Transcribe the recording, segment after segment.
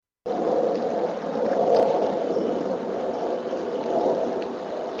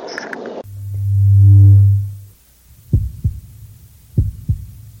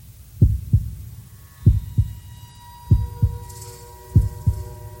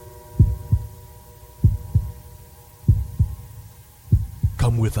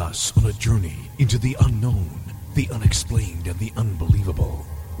Come with us on a journey into the unknown, the unexplained, and the unbelievable.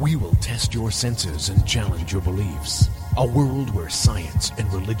 We will test your senses and challenge your beliefs. A world where science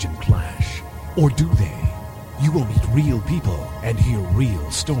and religion clash. Or do they? You will meet real people and hear real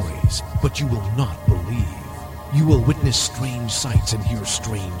stories, but you will not believe. You will witness strange sights and hear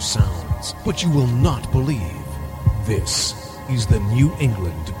strange sounds, but you will not believe. This is the New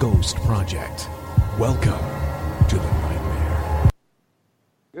England Ghost Project. Welcome to the nightmare.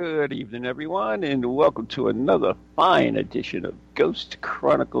 Good evening, everyone, and welcome to another fine edition of Ghost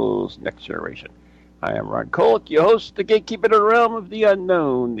Chronicles Next Generation. I am Ron Kolek, your host, the gatekeeper of the realm of the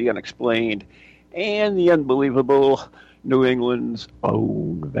unknown, the unexplained, and the unbelievable, New England's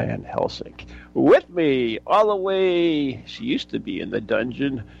own Van Helsing. With me, all the way, she used to be in the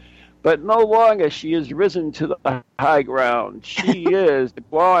dungeon, but no longer. She has risen to the high ground. She is the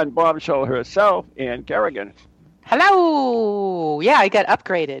blonde bombshell herself, Ann Kerrigan. Hello! Yeah, I got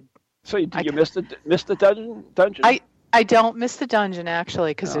upgraded. So you miss the dungeon? I don't miss the dungeon,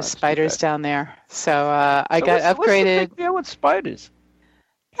 actually, because there's spiders down there. So I got upgraded. What's the big deal with spiders?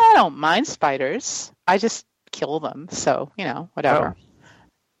 I don't mind spiders. I just kill them, so, whatever. Oh.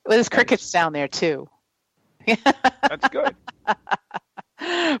 Well, there's crickets down there, too. That's good.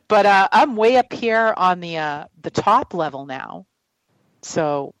 But I'm way up here on the top level now.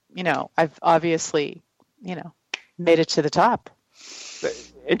 So, I've obviously, made it to the top. The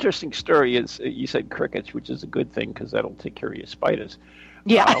interesting story is you said crickets, which is a good thing because that'll take care of your spiders.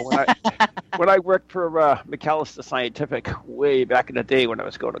 Yeah. When I worked for McAllister Scientific way back in the day when I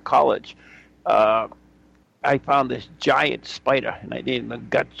was going to college, I found this giant spider, and I named him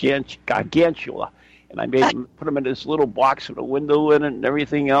Gargantula. And I put him in this little box with a window in it and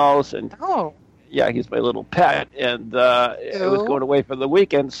everything else. And yeah, he's my little pet. And it was going away for the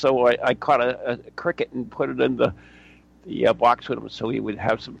weekend, so I caught a cricket and put it in the box with him so he would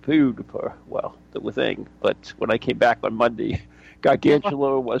have some food for, the thing. But when I came back on Monday,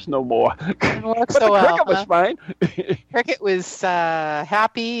 Gargantula was no more. But the cricket was fine. Cricket was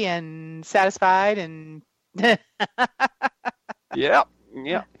happy and satisfied and... Yeah.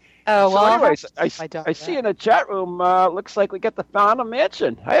 Oh, well, so anyways, I see in the chat room, looks like we got the Founder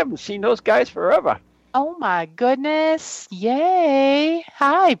Mansion. I haven't seen those guys forever. Oh, my goodness. Yay.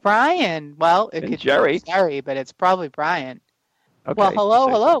 Hi, Brian. Well, it could Jerry. be Jerry, but it's probably Brian. Okay. Well,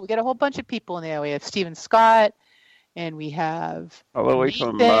 hello. We got a whole bunch of people in there. We have Stephen Scott, and we have all the way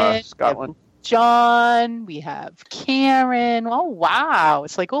from Scotland. John. We have Karen. Oh, wow.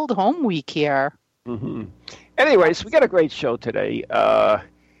 It's like old home week here. Mm-hmm. Anyways, we got a great show today.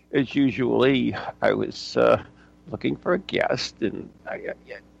 As usually, I was looking for a guest, and I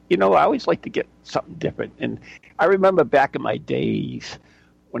always like to get something different. And I remember back in my days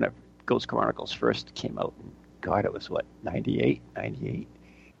when Ghost Chronicles first came out, and God, it was 98?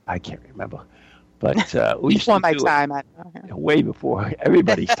 I can't remember. But we used before to my do time. way before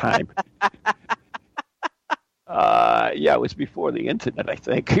everybody's time. It was before the internet, I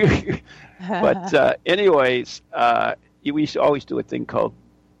think. But anyways, we used to always do a thing called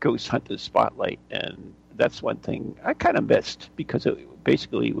Ghost Hunters Spotlight, and that's one thing I kind of missed because it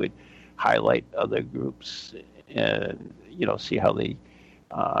basically would highlight other groups and see how they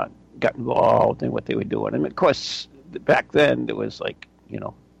got involved and what they were doing. And of course, back then there was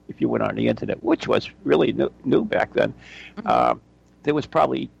if you went on the internet, which was really new back then, there was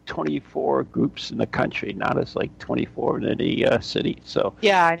probably 24 groups in the country, not as 24 in any city. So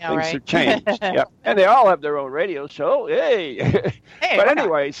yeah, I know, things right? have changed. Yeah, and they all have their own radio show. Hey, but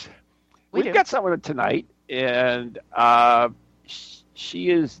anyways, we've got someone tonight, and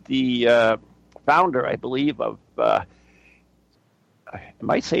she is the founder, I believe, of. Am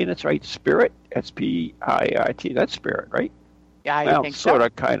I saying it's right? Spirit, SPIRT. That's Spirit, right? Yeah, I think so. Sort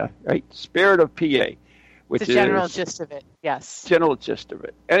of, kind of, right? Spirit of PA. It's the general gist of it, yes. General gist of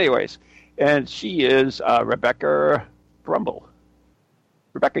it. Anyways, and she is Rebecca Brumble.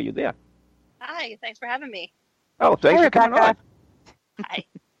 Rebecca, you there? Hi, thanks for having me. Oh, thanks for coming on. Hi.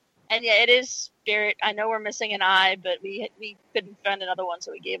 And yeah, it is Spirit. I know we're missing an I, but we couldn't find another one,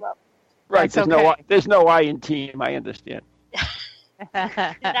 so we gave up. Right, there's no I in team, I understand.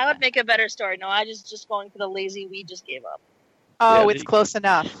 That would make a better story. No, I just going for the lazy, we just gave up. Oh, it's close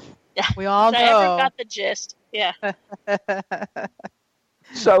enough. Yeah. We all know. I ever got the gist. Yeah.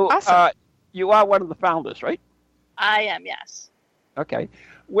 So, awesome. You are one of the founders, right? I am, yes. Okay.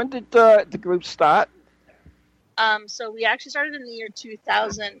 When did the group start? So we actually started in the year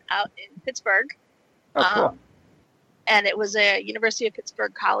 2000 out in Pittsburgh. Oh, cool. And it was a University of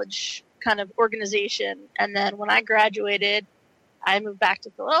Pittsburgh college kind of organization. And then when I graduated, I moved back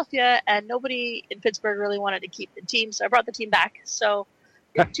to Philadelphia, and nobody in Pittsburgh really wanted to keep the team, so I brought the team back. So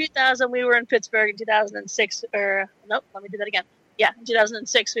In 2000, we were in Pittsburgh. In 2006, or nope, let me do that again. Yeah, in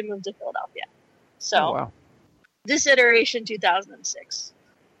 2006, we moved to Philadelphia. So, Oh, wow. this iteration, 2006.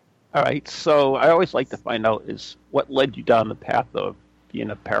 All right. So I always like to find out is what led you down the path of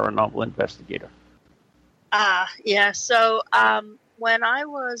being a paranormal investigator. Yeah. So, when I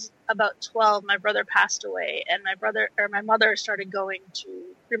was about 12, my brother passed away, and my mother started going to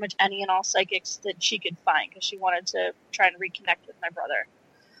pretty much any and all psychics that she could find because she wanted to try and reconnect with my brother.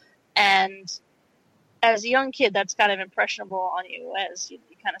 And as a young kid, that's kind of impressionable on you as you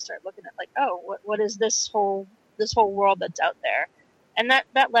kind of start looking at like, oh, what is this whole world that's out there? And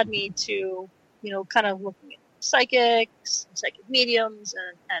that led me to, kind of looking at psychics, psychic mediums,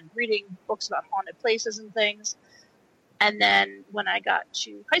 and reading books about haunted places and things. And then when I got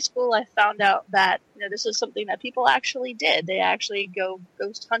to high school, I found out that this is something that people actually did. They actually go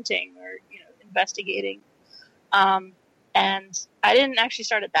ghost hunting or investigating. And I didn't actually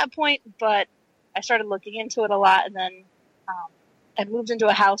start at that point, but I started looking into it a lot. And then I moved into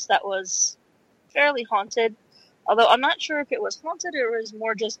a house that was fairly haunted. Although I'm not sure if it was haunted or it was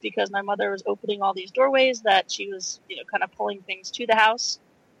more just because my mother was opening all these doorways that she was, kind of pulling things to the house.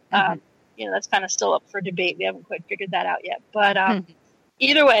 Mm-hmm. That's kind of still up for debate. We haven't quite figured that out yet. But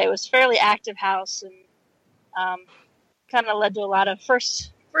either way, it was a fairly active house and kind of led to a lot of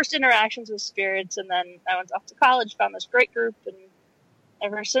first interactions with spirits. And then I went off to college, found this great group, and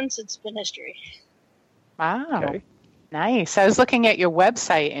ever since it's been history. Wow. Okay. Nice. I was looking at your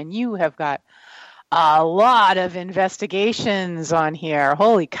website, and you have got a lot of investigations on here.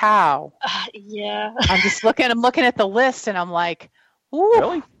 Holy cow. Yeah. I'm looking at the list, and I'm like, ooh.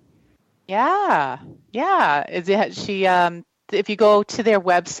 Really? Yeah. If you go to their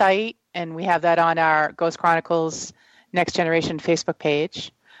website, and we have that on our Ghost Chronicles Next Generation Facebook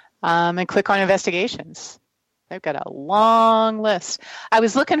page, and click on investigations. They've got a long list. I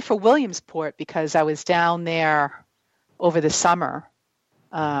was looking for Williamsport because I was down there over the summer.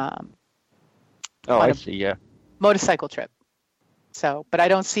 I see, yeah. Motorcycle trip. So, but I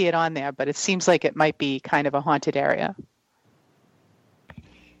don't see it on there, but it seems like it might be kind of a haunted area.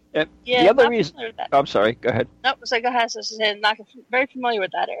 And the other reason... I'm sorry, go ahead. Nope, so go ahead. So I'm not very familiar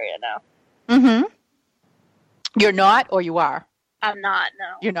with that area now. Mm-hmm. You're not, or you are? I'm not,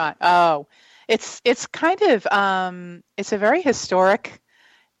 no. You're not. Oh. It's kind of, it's a very historic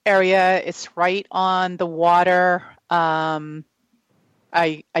area. It's right on the water.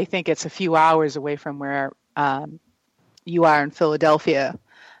 I think it's a few hours away from where you are in Philadelphia.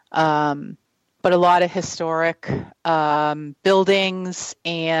 But a lot of historic buildings,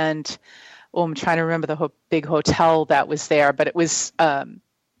 and I'm trying to remember the big hotel that was there, but it was, a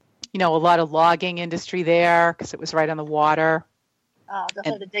lot of logging industry there because it was right on the water. Oh,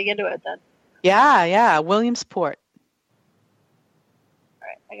 definitely have to dig into it then. Yeah, Williamsport. All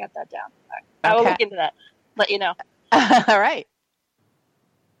right, I got that down. All right. I will look into that. Let you know. All right.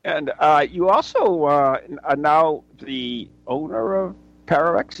 And you also are now the owner of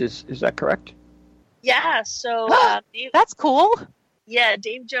Pararex, is that correct? Yeah, so... That's cool. Yeah,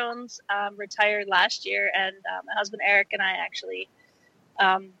 Dave Jones retired last year, and my husband Eric and I actually...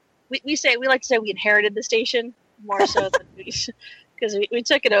 we like to say we inherited the station more so than because we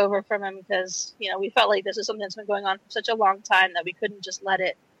took it over from him because, we felt like this is something that's been going on for such a long time that we couldn't just let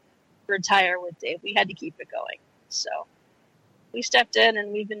it retire with Dave. We had to keep it going. So we stepped in,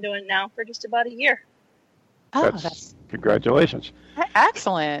 and we've been doing it now for just about a year. Oh, congratulations.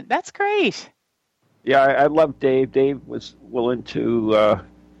 Excellent. That's great. Yeah, I love Dave. Dave was willing to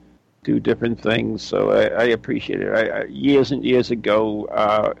do different things, so I appreciate it. Years and years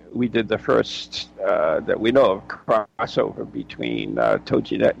ago, we did the first that we know of crossover between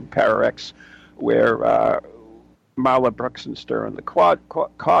Toginet and Pararex, where Marla Bruxenster and the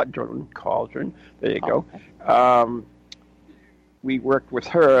Cauldron, there you go. We worked with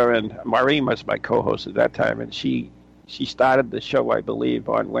her, and Maureen was my co-host at that time, and she started the show, I believe,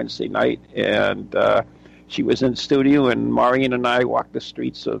 on Wednesday night, and she was in studio, and Maureen and I walked the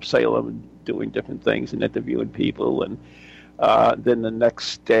streets of Salem doing different things and interviewing people. And then the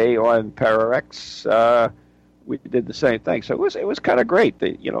next day on Pararex, we did the same thing. So it was kind of great.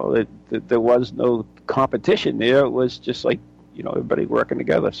 There was no competition there. It was just like, everybody working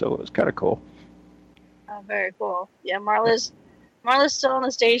together. So it was kind of cool. Oh, very cool. Yeah, Marla's still on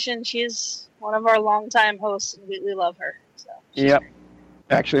the station. She's one of our longtime hosts, and we love her. So yep.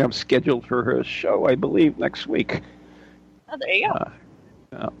 Actually, I'm scheduled for her show, I believe, next week. Oh, there you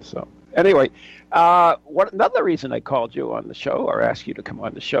go. So anyway, another reason I called you on the show or asked you to come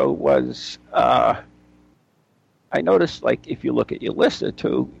on the show was I noticed, like, if you look at your list or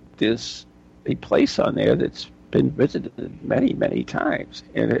two, there's a place on there that's been visited many, many times,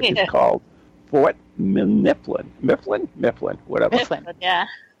 and it is Yeah. called Fort Mifflin. Mifflin, whatever. Mifflin. Yeah.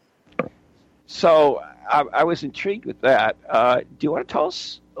 So I was intrigued with that. Do you want to tell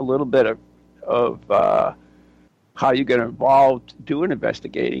us a little bit of how you get involved doing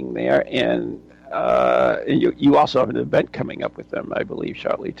investigating there, and you also have an event coming up with them, I believe,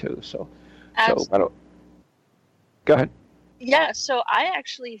 shortly too. So Absolutely. Go ahead. Yeah, so I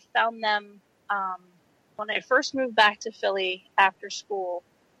actually found them when I first moved back to Philly after school.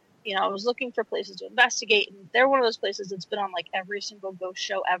 You know, I was looking for places to investigate, and they're one of those places that's been on like every single ghost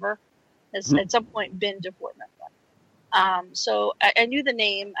show ever. Has at some point been to Fort Mifflin. So I knew the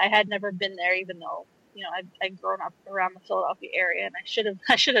name. I had never been there, even though I'd grown up around the Philadelphia area, and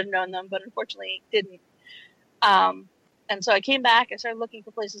I should have known them, but unfortunately didn't. And so I came back. I started looking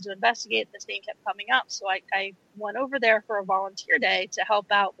for places to investigate. This name kept coming up, so I went over there for a volunteer day to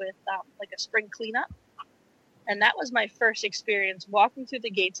help out with like a spring cleanup. And that was my first experience walking through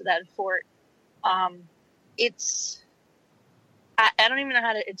the gates of that fort. It's I don't even know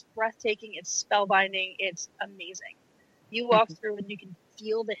how to. It's breathtaking. It's spellbinding. It's amazing. You walk through and you can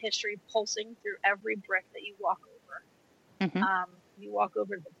feel the history pulsing through every brick that you walk over. You walk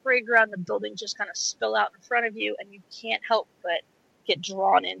over to the parade ground. The buildings just kind of spill out in front of you, and you can't help but get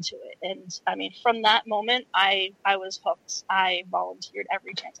drawn into it. And I mean, from that moment, I was hooked. I volunteered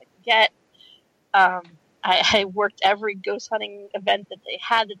every chance I could get. I worked every ghost hunting event that they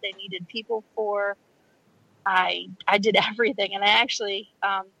had that they needed people for. I did everything, and I actually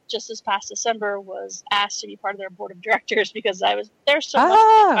just this past December was asked to be part of their board of directors because I was there so much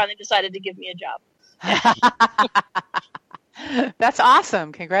they finally decided to give me a job. That's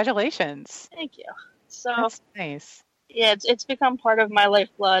awesome! Congratulations. Thank you. So that's nice. Yeah, it's become part of my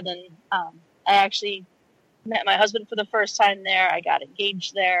lifeblood, and I actually met my husband for the first time there. I got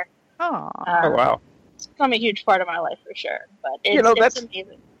engaged there. Oh wow! It's become a huge part of my life for sure. But it's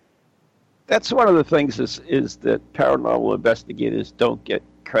amazing. That's one of the things is that paranormal investigators don't get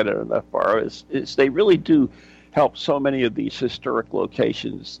credit enough for is they really do help so many of these historic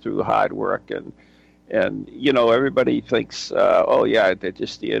locations through hard work and everybody thinks oh yeah they're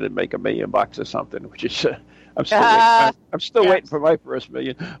just here to make $1 million or something, which is I'm still waiting for my first $1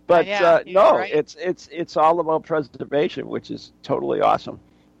 million, but no, right. It's all about preservation, which is totally awesome.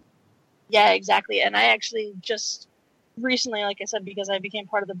 Yeah, exactly. And I actually just recently, like I said, because I became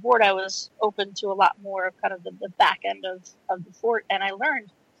part of the board, I was open to a lot more of kind of the back end of the fort, and I learned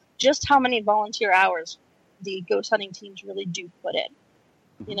just how many volunteer hours the ghost hunting teams really do put in.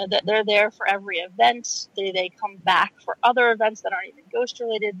 You know, that they're there for every event. They come back for other events that aren't even ghost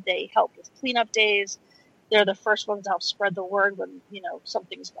related. They help with cleanup days. They're the first ones to help spread the word when,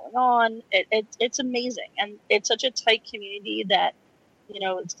 something's going on. It's amazing. And it's such a tight community that,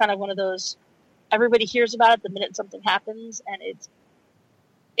 it's kind of one of those, everybody hears about it the minute something happens, and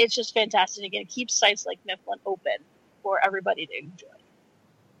it's just fantastic. Again, it keeps sites like Mifflin open for everybody to enjoy.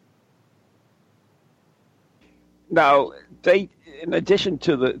 Now, they, in addition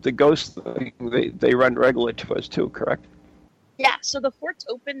to the ghost thing, they run regular tours too, correct? Yeah, so the fort's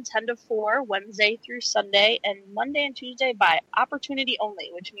open 10 to 4, Wednesday through Sunday, and Monday and Tuesday by opportunity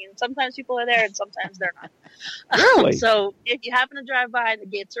only, which means sometimes people are there and sometimes they're not. Really? So if you happen to drive by and the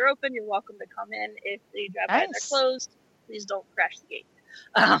gates are open, you're welcome to come in. If you drive by and they're closed, please don't crash the gate.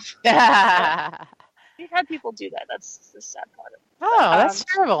 We've had people do that. That's the sad part of it. Oh, that's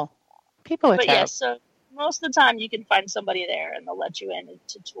terrible. People are terrible. Yeah, so most of the time you can find somebody there and they'll let you in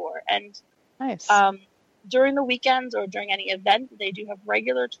to tour. And nice. During the weekends or during any event, they do have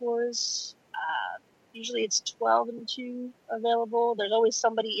regular tours. Usually it's 12 and 2 available. There's always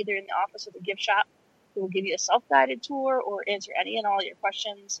somebody either in the office or the gift shop who will give you a self-guided tour or answer any and all your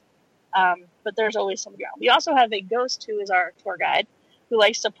questions. But there's always somebody around. We also have a ghost who is our tour guide who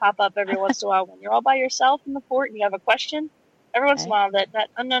likes to pop up every once in a while when you're all by yourself in the fort and you have a question. Every once in a while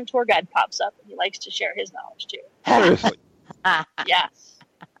that unknown tour guide pops up and he likes to share his knowledge too. Seriously? Yeah.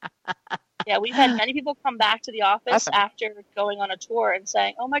 Yeah, we've had many people come back to the office after going on a tour and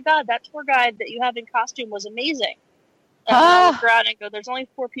saying, "Oh my God, that tour guide that you have in costume was amazing." And I look around and go, "There's only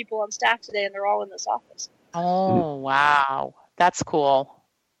 4 people on staff today, and they're all in this office." Oh, wow. That's cool.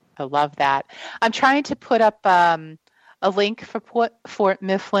 I love that. I'm trying to put up a link for Fort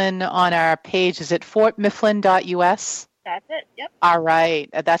Mifflin on our page. Is it fortmifflin.us? That's it. Yep. All right.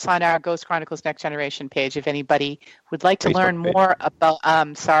 That's on our Ghost Chronicles Next Generation page. If anybody would like to learn more about,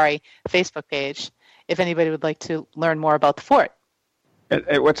 Facebook page, if anybody would like to learn more about the fort. And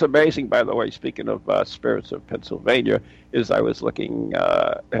what's amazing, by the way, speaking of Spirits of Pennsylvania, is I was looking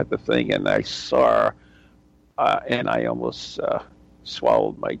at the thing and I saw, and I almost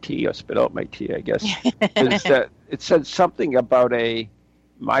swallowed my tea or spit out my tea, I guess, is that it said something about a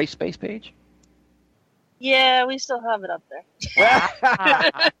MySpace page. Yeah, we still have it up there.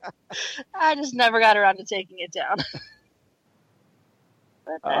 I just never got around to taking it down.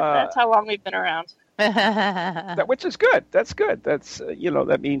 But that's how long we've been around. Which is good. That's good. That's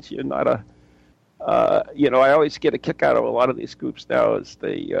that means you're not a. I always get a kick out of a lot of these groups now is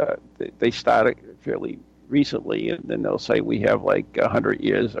they started fairly recently, and then they'll say we have like 100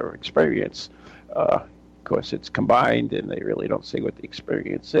 years of experience. Of course, it's combined, and they really don't say what the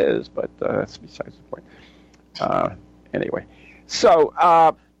experience is, but that's besides the point. Anyway, so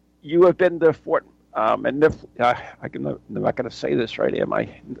you have been to Fort and I'm not going to say this right, am I?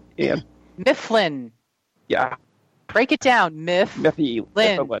 Ian? Mifflin. Yeah. Break it down. Mifflin.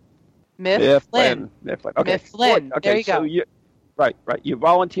 Mifflin. Okay. Mifflin. Okay. There you go. So right. You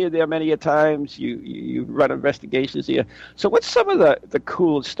volunteered there many a times. You run investigations here. So what's some of the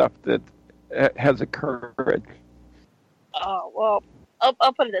cool stuff that has occurred? Oh, well,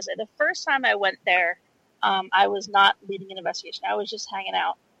 I'll put it this way. The first time I went there, I was not leading an investigation. I was just hanging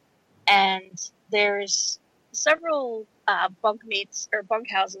out. And there's several bunkmates or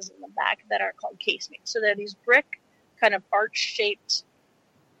bunkhouses in the back that are called casemates. So they're these brick kind of arch-shaped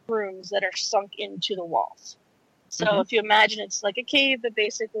rooms that are sunk into the walls. So if you imagine it's like a cave, but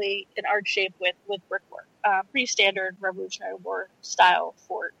basically an arch shape with brickwork. Pretty standard Revolutionary War style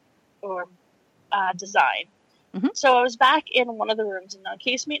fort or design. So I was back in one of the rooms, and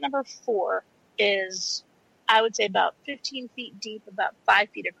casemate number 4 is, I would say, about 15 feet deep, about 5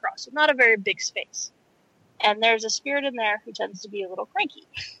 feet across. So not a very big space. And there's a spirit in there who tends to be a little cranky.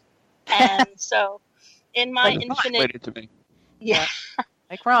 And so in my infinite... to me. Yeah.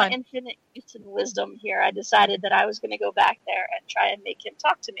 Like Ron. My infinite youth and wisdom here, I decided that I was going to go back there and try and make him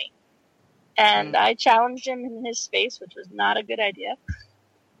talk to me. And I challenged him in his space, which was not a good idea.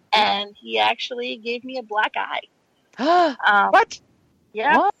 And he actually gave me a black eye. What?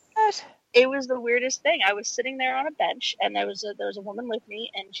 Yeah. What? It was the weirdest thing. I was sitting there on a bench, and there was a woman with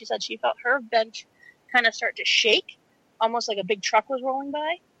me, and she said she felt her bench kind of start to shake, almost like a big truck was rolling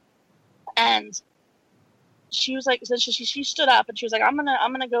by. And she was like, so she stood up, and she was like, I'm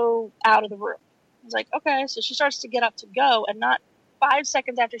gonna go out of the room. I was like, okay. So she starts to get up to go, and not 5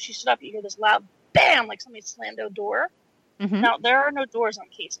 seconds after she stood up, you hear this loud bam, like somebody slammed a door. Now, there are no doors on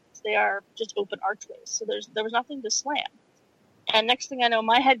casements. They are just open archways. So there was nothing to slam. And next thing I know,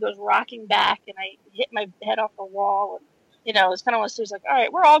 my head goes rocking back, and I hit my head off the wall. And, it's kind of one of those things like, all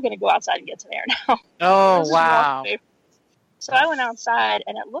right, we're all going to go outside and get some air now. Oh, wow. So I went outside,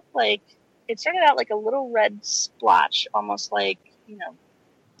 and it started out like a little red splotch, almost like,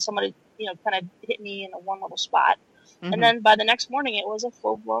 somebody, kind of hit me in one little spot. And then by the next morning, it was a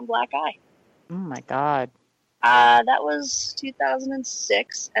full-blown black eye. Oh, my God. That was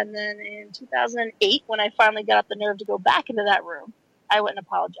 2006, and then in 2008, when I finally got up the nerve to go back into that room, I went and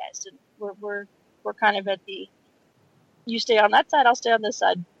apologized. And we're kind of at the you stay on that side, I'll stay on this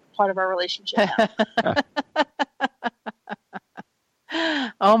side part of our relationship now.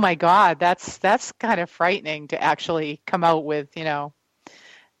 Oh my God, that's kind of frightening to actually come out with,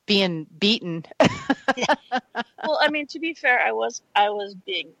 being beaten. Yeah. Well, I mean, to be fair, I was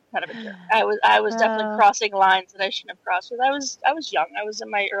being kind of a jerk. I was definitely crossing lines that I shouldn't have crossed. Because I was young. I was in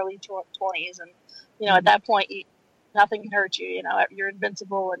my early 20s, and at that point, nothing can hurt you. You're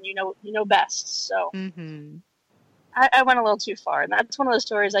invincible, and you know best. So I went a little too far, and that's one of those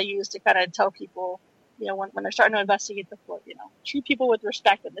stories I use to kind of tell people, when they're starting to investigate the fort, treat people with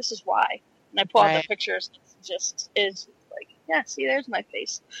respect, and this is why. And I pull out the pictures. It just is like, yeah, see, there's my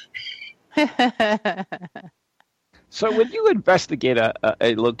face. So when you investigate a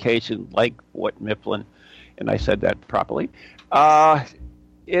location like Fort Mifflin, and I said that properly, how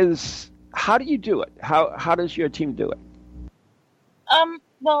do you do it? How does your team do it?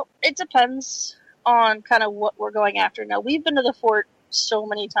 Well, it depends on kind of what we're going after. Now, we've been to the fort so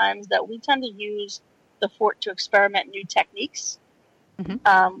many times that we tend to use the fort to experiment new techniques. We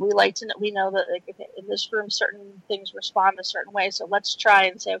know that in this room, certain things respond a certain way. So let's try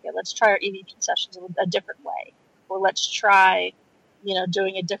and say, okay, let's try our EV concessions a different way. Or let's try,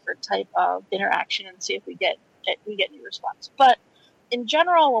 doing a different type of interaction and see if we get new response. But in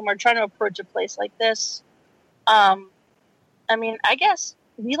general, when we're trying to approach a place like this, I guess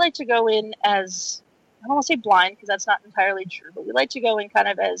we like to go in as, I don't want to say blind because that's not entirely true, but we like to go in kind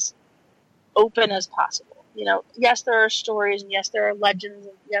of as open as possible. Yes, there are stories, and yes, there are legends,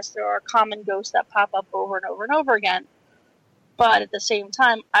 and yes, there are common ghosts that pop up over and over and over again. But at the same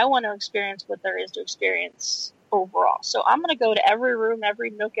time, I want to experience what there is to experience overall. So I'm going to go to every room,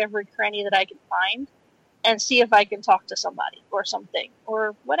 every nook, every cranny that I can find, and see if I can talk to somebody or something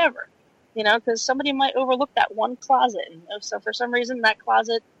or whatever, because somebody might overlook that one closet, and so for some reason that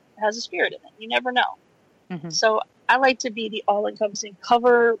closet has a spirit in it. You never know. Mm-hmm. So I like to be the all-encompassing,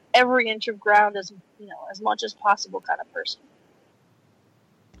 cover every inch of ground as much as possible kind of person.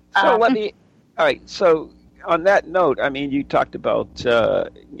 So all right. So on that note, I mean, you talked about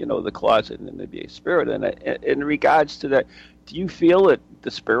the closet and maybe a spirit in it. In regards to that, do you feel that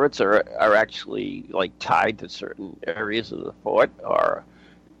the spirits are actually like tied to certain areas of the fort, or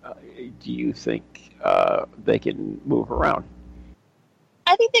do you think they can move around?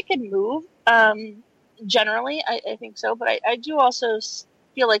 I think they can move. Generally, I think so, but I do also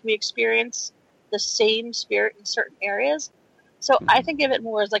feel like we experience the same spirit in certain areas. So I think of it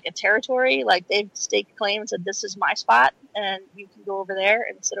more as like a territory, like they've staked claim and said, this is my spot, and you can go over there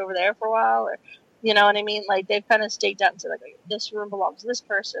and sit over there for a while, or, you know what I mean? Like they've kind of staked out and said, like, this room belongs to this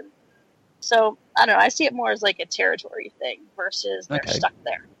person. So I don't know. I see it more as like a territory thing versus they're stuck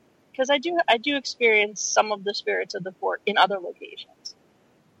there. Because I do experience some of the spirits of the fort in other locations.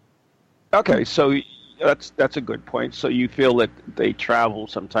 Okay, so that's a good point. So you feel that they travel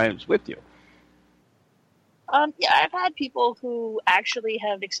sometimes with you? Yeah, I've had people who actually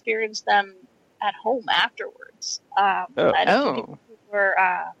have experienced them at home afterwards. I know some people who were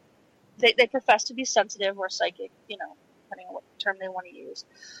they profess to be sensitive or psychic, depending on what term they want to use.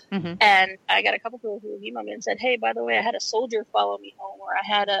 Mm-hmm. And I got a couple people who emailed me and said, "Hey, by the way, I had a soldier follow me home, or I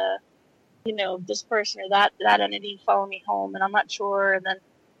had a, this person or that entity follow me home, and I'm not sure." And then,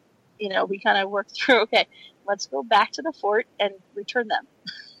 we kind of worked through. Okay, let's go back to the fort and return them.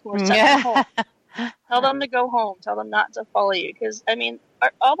 Or send them home. Tell them to go home. Tell them not to follow you. Because, I mean,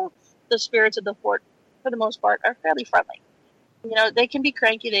 all of the spirits of the fort, for the most part, are fairly friendly. They can be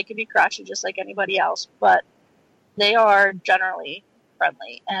cranky, they can be crotchety just like anybody else, but they are generally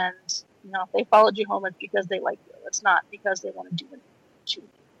friendly. And, if they followed you home, it's because they like you. It's not because they want to do anything to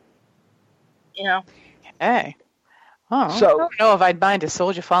you. Hey. Oh, So, I don't know if I'd mind a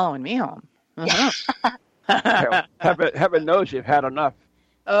soldier following me home. Uh-huh. Heaven knows you've had enough.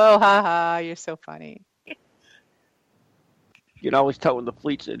 Oh, haha, you're so funny. You can always tell when the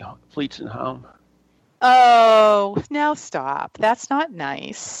fleet's in home. Oh, now stop. That's not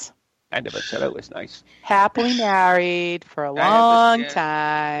nice. I never said it was nice. Happily married for a long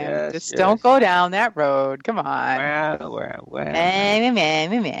time. Yes, Just don't go down that road. Come on. Well.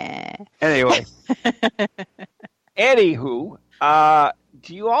 Anyway. Anywho,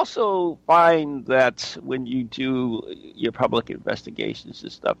 do you also find that when you do your public investigations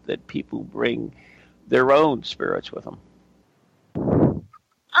and stuff that people bring their own spirits with them?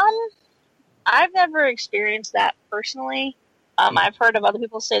 I've never experienced that personally. I've heard of other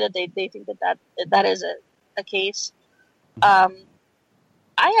people say that they think that is a case. I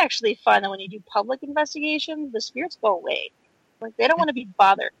actually find that when you do public investigations, the spirits go away. Like they don't want to be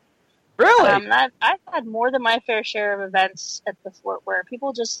bothered. Really? I've had more than my fair share of events at the fort where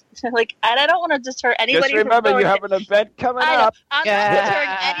people just like, and I don't want to deter anybody. Just remember, you have an event coming up. I'm not deterring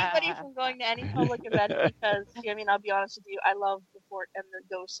anybody from going to any public event because I'll be honest with you, I love the fort and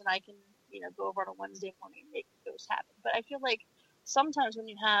the ghosts, and I can go over on a Wednesday morning and make the ghosts happen. But I feel like sometimes when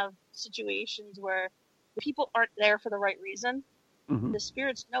you have situations where the people aren't there for the right reason, the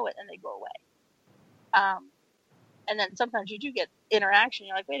spirits know it and they go away. And then sometimes you do get interaction.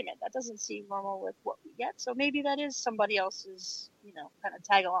 You're like, wait a minute, that doesn't seem normal with what we get. So maybe that is somebody else's, kind of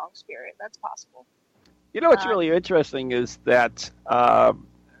tag along spirit. That's possible. What's really interesting is that I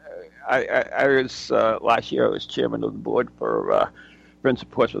was last year I was chairman of the board for Friends of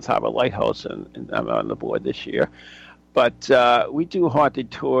Portsmouth Harbor Lighthouse, and I'm on the board this year. But we do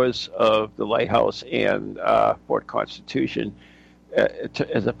haunted tours of the lighthouse and Fort Constitution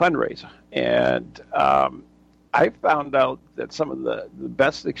as a fundraiser, and I found out that some of the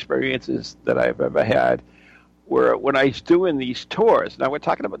best experiences that I've ever had were when I was doing these tours. Now we're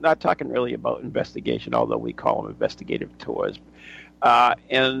not talking really about investigation, although we call them investigative tours.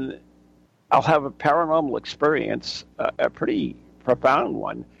 And I'll have a paranormal experience, a pretty profound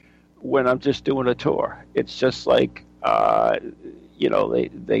one, when I'm just doing a tour. It's just like,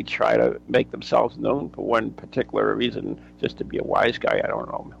 they try to make themselves known for one particular reason, just to be a wise guy. I don't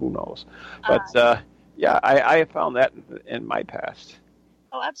know, who knows. But yeah, I have found that in my past.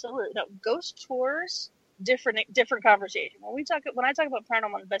 Oh, absolutely. No, ghost tours, different conversation. When I talk about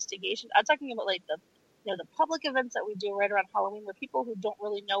paranormal investigation, I'm talking about like the public events that we do right around Halloween, where people who don't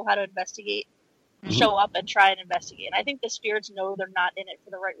really know how to investigate show up and try and investigate. And I think the spirits know they're not in it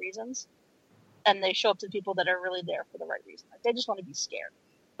for the right reasons, and they show up to people that are really there for the right reason. Like they just want to be scared.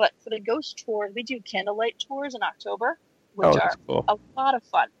 But for the ghost tours, we do candlelight tours in October, which are cool. A lot of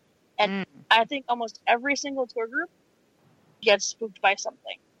fun. And I think almost every single tour group gets spooked by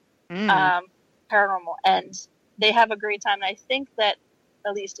something paranormal, and they have a great time. And I think that,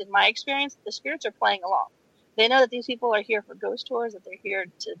 at least in my experience, the spirits are playing along. They know that these people are here for ghost tours, that they're here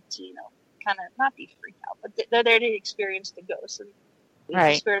to kind of not be freaked out, but they're there to experience the ghosts, and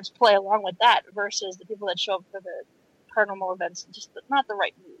the spirits play along with that versus the people that show up for the paranormal events and just not the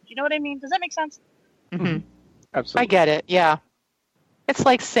right mood. You know what I mean? Does that make sense? Mm-hmm. Absolutely. I get it. Yeah. It's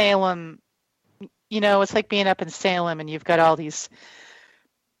like Salem. It's like being up in Salem and you've got all these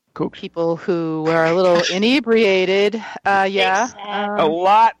people who are a little inebriated. A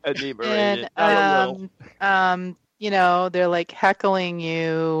lot inebriated. And, they're like heckling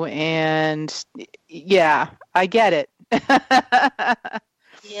you, and I get it.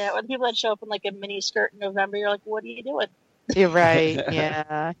 Yeah, or the people that show up in like a mini skirt in November, you're like, what are you doing? You're right.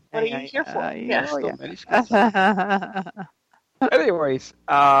 Yeah. What are you here for? Anyways,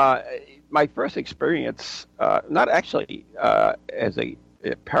 my first experience, not actually as a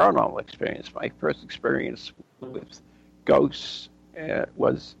paranormal experience, my first experience with ghosts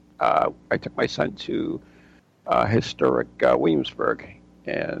was I took my son to historic Williamsburg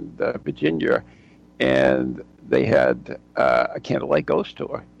and Virginia, and they had a candlelight ghost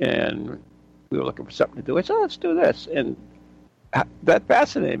tour, and we were looking for something to do. I said, let's do this, and that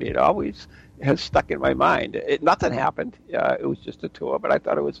fascinated me. It always has stuck in my mind. Nothing happened. It was just a tour, but I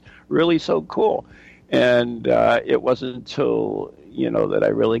thought it was really so cool. And it wasn't until, that I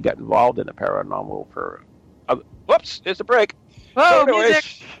really got involved in the paranormal for... whoops, there's a break. Whoa, so anyways,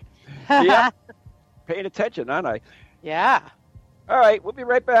 music! Yeah, paying attention, aren't I? Yeah. All right, we'll be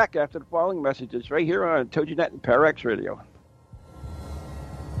right back after the following messages right here on TogiNet and Parax Radio.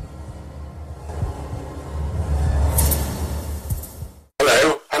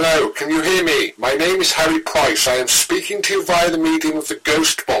 Hello, can you hear me? My name is Harry Price. I am speaking to you via the medium of the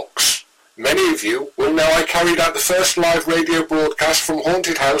Ghost Box. Many of you will know I carried out the first live radio broadcast from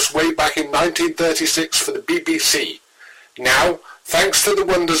Haunted House way back in 1936 for the BBC. Now, thanks to the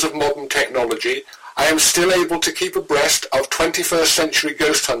wonders of modern technology, I am still able to keep abreast of 21st century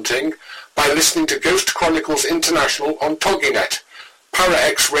ghost hunting by listening to Ghost Chronicles International on TogiNet,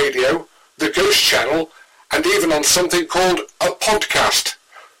 Parax Radio, the Ghost Channel, and even on something called a podcast.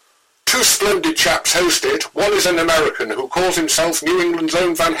 Two splendid chaps host it. One is an American who calls himself New England's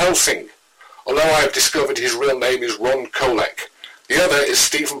own Van Helsing, although I have discovered his real name is Ron Kolek. The other is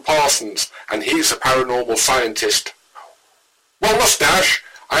Stephen Parsons, and he's a paranormal scientist. Well, mustache,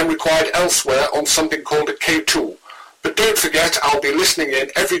 I'm required elsewhere on something called a K2. But don't forget, I'll be listening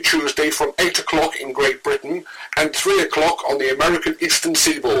in every Tuesday from 8 o'clock in Great Britain and 3 o'clock on the American Eastern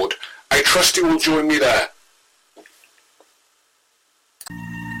Seaboard. I trust you will join me there.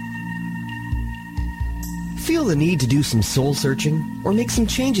 Feel the need to do some soul searching or make some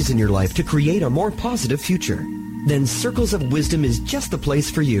changes in your life to create a more positive future? Then Circles of Wisdom is just the place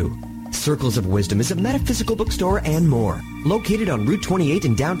for you. Circles of Wisdom is a metaphysical bookstore and more, located on Route 28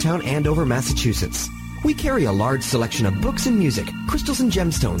 in downtown Andover, Massachusetts. We carry a large selection of books and music, crystals and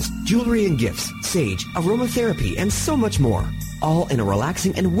gemstones, jewelry and gifts, sage, aromatherapy, and so much more, all in a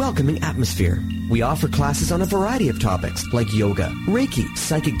relaxing and welcoming atmosphere. We offer classes on a variety of topics like yoga, Reiki,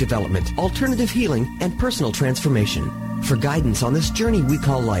 psychic development, alternative healing, and personal transformation. For guidance on this journey we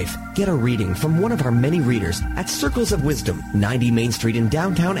call life, get a reading from one of our many readers at Circles of Wisdom, 90 Main Street in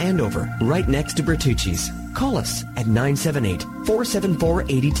downtown Andover, right next to Bertucci's. Call us at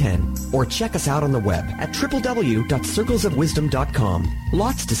 978-474-8010 or check us out on the web at www.circlesofwisdom.com.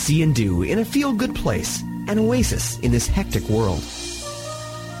 Lots to see and do in a feel-good place, an oasis in this hectic world.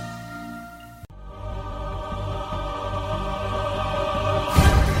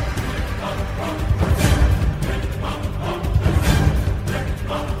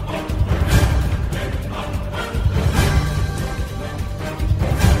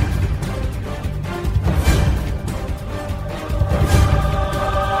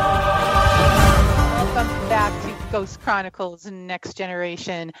 Chronicles Next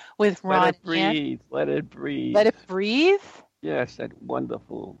Generation with Ron. Let it breathe. Let it breathe. Let it breathe? Yes, that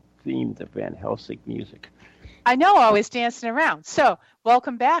wonderful theme to Van Helsing music. I know, always dancing around. So,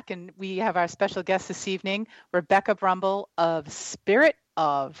 welcome back. And we have our special guest this evening, Rebecca Brumble of Spirit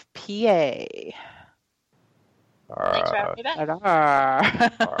of PA. Thanks for having me back.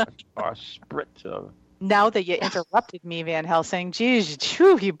 Our spirit of... Now that you interrupted me, Van Helsing, geez,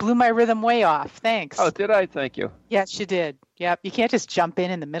 you blew my rhythm way off. Thanks. Oh, did I? Thank you. Yes, you did. Yep. You can't just jump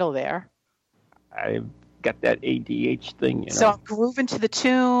in the middle there. I got that ADH thing, So I'm grooving to the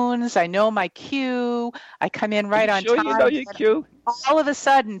tunes. I know my cue. I come in right on sure time. You know your cue? All of a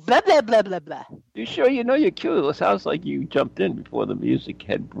sudden, blah, blah, blah, blah, blah. You sure you know your cue? It sounds like you jumped in before the music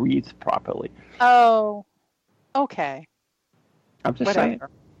had breathed properly. Oh, okay. I'm just saying.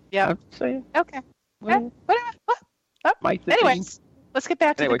 Yeah. I'm just saying. Okay. Well, Whatever. Oh. Anyways, let's get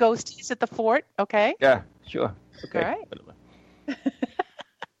back to the ghosties at the fort, okay? Yeah, sure. Okay. All right.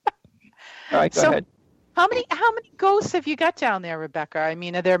 All right, go ahead. How many ghosts have you got down there, Rebecca? I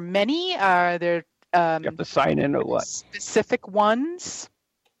mean, are there many? Are there you have to sign in or what? Specific ones?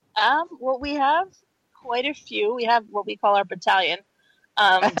 Well, we have quite a few. We have what we call our battalion.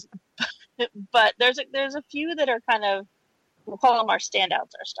 But there's a few that are kind of, we'll call them our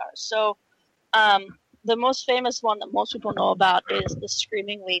standouts, our stars. So the most famous one that most people know about is the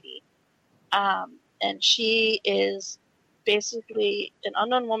Screaming Lady. And she is basically an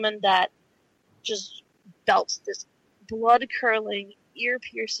unknown woman that just belts this blood-curdling,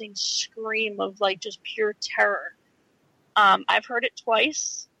 ear-piercing scream of like just pure terror. I've heard it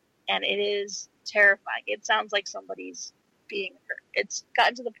twice, and it is terrifying. It sounds like somebody's being hurt. It's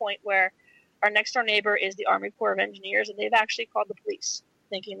gotten to the point where our next-door neighbor is the Army Corps of Engineers, and they've actually called the police,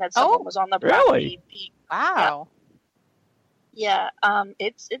 thinking that someone was on the property. Really? Wow. Yeah,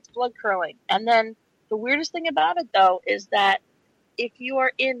 it's blood-curdling. And then the weirdest thing about it, though, is that if you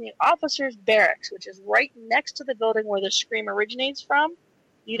are in the officers' barracks, which is right next to the building where the scream originates from,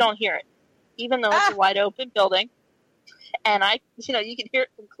 you don't hear it, even though it's a wide open building. And you can hear it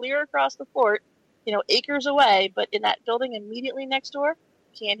from clear across the fort, acres away, but in that building immediately next door,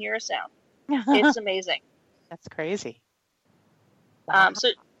 you can't hear a sound. It's amazing. That's crazy. So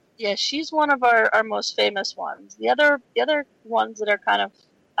yeah, she's one of our most famous ones. The other ones that are kind of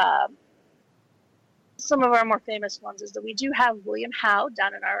some of our more famous ones is that we do have William Howe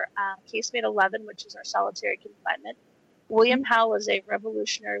down in our casemate 11, which is our solitary confinement. William Howe was a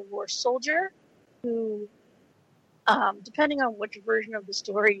Revolutionary War soldier who, depending on which version of the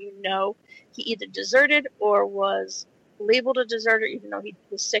story he either deserted or was labeled a deserter, even though he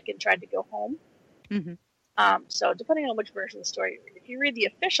was sick and tried to go home. Mm-hmm. So depending on which version of the story, if you read the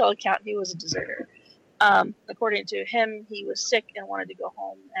official account, he was a deserter. According to him, he was sick and wanted to go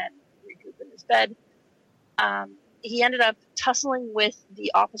home and recoup in his bed. He ended up tussling with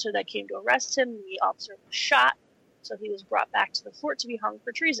the officer that came to arrest him. The officer was shot, so he was brought back to the fort to be hung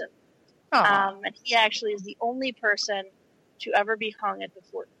for treason. And he actually is the only person to ever be hung at the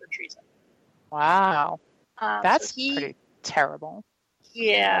fort for treason. Wow. That's pretty terrible.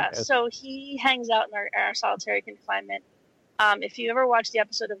 Yeah, so he hangs out in our solitary confinement. If you ever watch the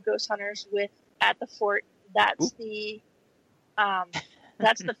episode of Ghost Hunters at the fort, that's the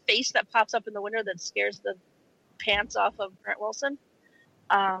face that pops up in the window that scares the pants off of Brent Wilson.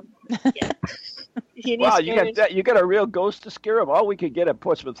 Yeah. Wow, you got a real ghost to scare him. All we could get at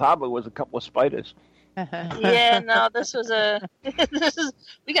Portsmouth Harbor was a couple of spiders. Yeah, no, this was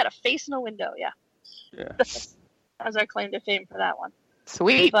we got a face in a window. Yeah. That was our claim to fame for that one.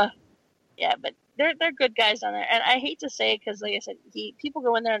 Sweet. But they're good guys down there, and I hate to say it because, like I said, people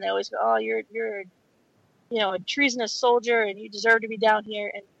go in there and they always go, "Oh, you're a treasonous soldier, and you deserve to be down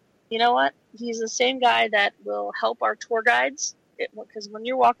here." And you know what? He's the same guy that will help our tour guides. Because when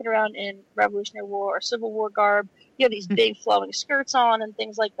you're walking around in Revolutionary War or Civil War garb, you have these big flowing skirts on and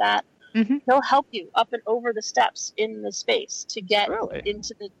things like that. Mm-hmm. He'll help you up and over the steps in the space to get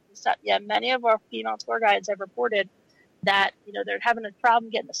into the stuff. Yeah, many of our female tour guides have reported that they're having a problem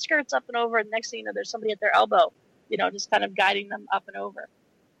getting the skirts up and over, and next thing you know, there's somebody at their elbow, just kind of guiding them up and over.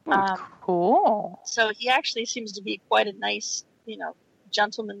 Cool. So he actually seems to be quite a nice,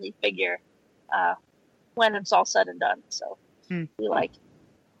 gentlemanly figure when it's all said and done. So we like him.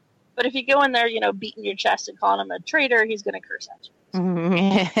 But if you go in there, beating your chest and calling him a traitor, he's going to curse at you.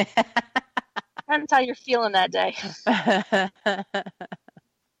 Depends how you're feeling that day.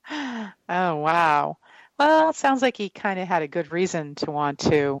 Oh, wow. Well, it sounds like he kind of had a good reason to want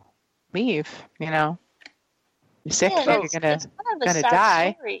to leave, You're sick, you're going to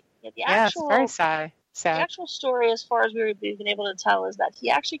die. Story. It's very sad. The actual story, as far as we've been able to tell, is that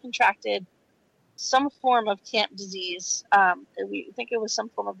he actually contracted some form of camp disease. We think it was some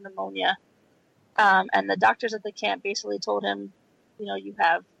form of pneumonia. And the doctors at the camp basically told him, you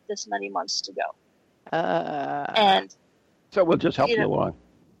have this many months to go. And so we'll just help you along.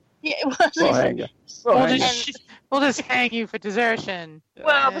 Yeah, we'll hang you. We'll just hang you for desertion.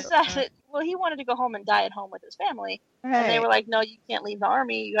 Well, besides it, he wanted to go home and die at home with his family. Right. And they were like, no, you can't leave the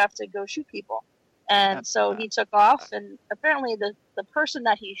army. You have to go shoot people. And so he took off, and apparently the person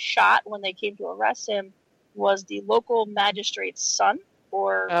that he shot when they came to arrest him was the local magistrate's son.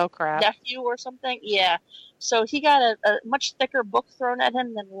 or Oh, crap. nephew or something. Yeah. So he got a much thicker book thrown at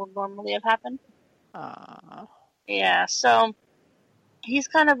him than would normally have happened. Yeah. So he's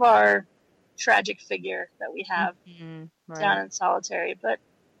kind of our tragic figure that we have Right. down in solitary. But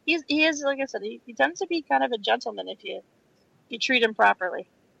he is, like I said, he tends to be kind of a gentleman if you treat him properly.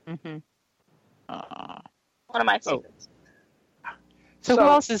 Mm-hmm. One of my favorites. So who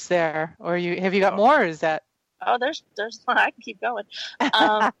else is there? Or have you got more, or is that? Oh, there's I can keep going.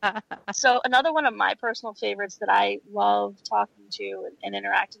 So another one of my personal favorites that I love talking to and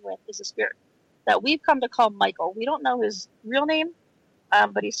interacting with is a spirit that we've come to call Michael. We don't know his real name,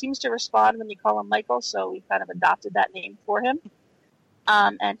 but he seems to respond when you call him Michael, so we kind of adopted that name for him.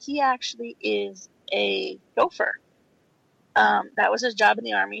 And he actually is a gopher. That was his job in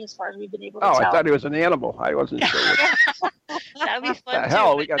the Army, as far as we've been able to tell. Oh, I thought he was an animal. I wasn't sure. That'd be fun, the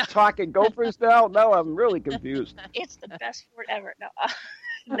hell, too. we got talking gophers now? No, I'm really confused. It's the best sport ever.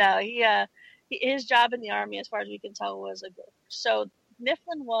 No, his job in the Army, as far as we can tell, was a gopher. So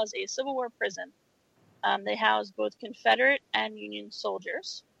Mifflin was a Civil War prison. They housed both Confederate and Union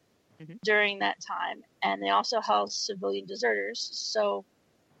soldiers during that time, and they also housed civilian deserters. So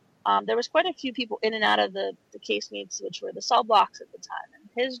there was quite a few people in and out of the casemates, which were the cell blocks at the time. And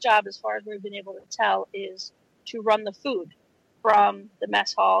his job, as far as we've been able to tell, is to run the food from the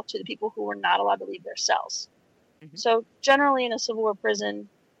mess hall to the people who were not allowed to leave their cells. So generally in a Civil War prison,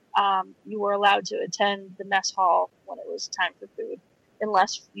 you were allowed to attend the mess hall when it was time for food,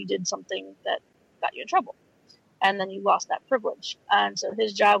 unless you did something that got you in trouble. And then you lost that privilege. And so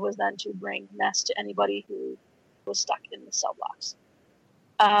his job was then to bring mess to anybody who was stuck in the cell blocks.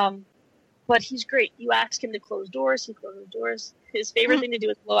 But he's great. You ask him to close doors, he closes doors. His favorite thing to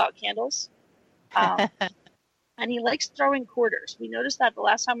do is blow out candles. And he likes throwing quarters. We noticed that the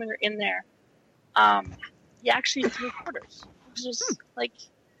last time we were in there, he actually threw quarters. It was just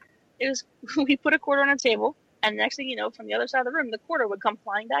we put a quarter on a table, and next thing you know, from the other side of the room, the quarter would come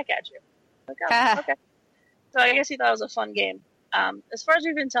flying back at you. Like, oh, okay. So I guess he thought it was a fun game. As far as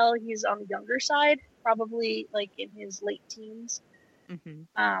we can tell, he's on the younger side, probably like in his late teens.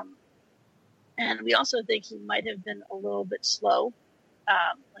 And we also think he might have been a little bit slow,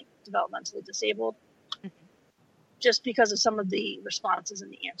 like developmentally disabled, just because of some of the responses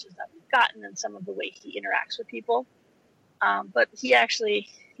and the answers that we've gotten and some of the way he interacts with people. But he actually,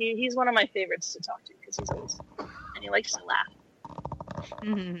 he's one of my favorites to talk to because he's always, and he likes to laugh.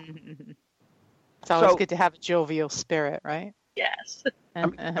 It's always good to have a jovial spirit, right? Yes.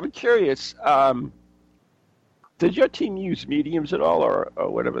 I'm curious. Did your team use mediums at all, or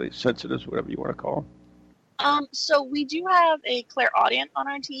whatever, the sensitives, whatever you want to call them? So we do have a clairaudient on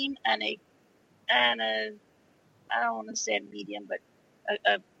our team and a I don't want to say a medium, but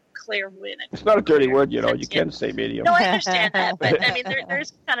a clairvoyant. It's not a dirty word, you know. You can say medium. No, I understand that, but I mean,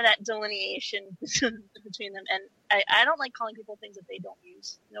 there's kind of that delineation between them, and I don't like calling people things that they don't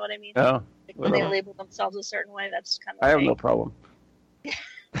use. You know what I mean? Oh, like when they label themselves a certain way, that's kind of. I have no problem.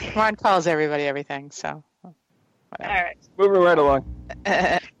 Ron calls everybody everything, so. Whatever. All right. Moving right along.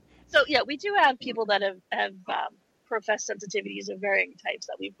 So yeah, we do have people that have professed sensitivities of varying types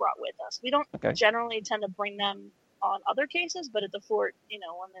that we've brought with us. We don't generally tend to bring them on other cases, but at the fort, when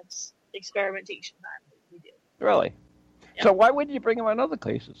it's experimentation time, we do. Really? Yep. So why wouldn't you bring them on other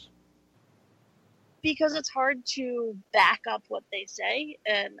cases? Because it's hard to back up what they say,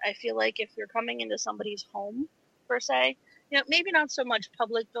 and I feel like if you're coming into somebody's home, per se, maybe not so much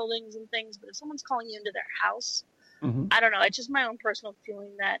public buildings and things, but if someone's calling you into their house, I don't know. It's just my own personal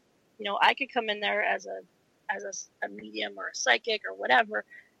feeling that, I could come in there as a medium or a psychic or whatever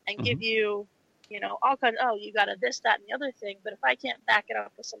and give you, all kinds of, you got a this, that, and the other thing. But if I can't back it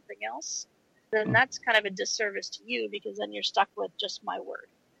up with something else, then that's kind of a disservice to you because then you're stuck with just my word.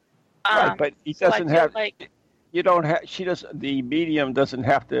 Right, but he doesn't have, the medium doesn't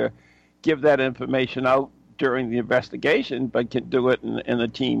have to give that information out during the investigation, but can do it in a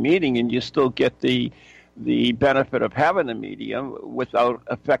team meeting, and you still get the benefit of having a medium without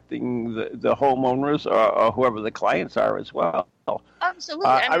affecting the homeowners or whoever the clients are as well. Absolutely.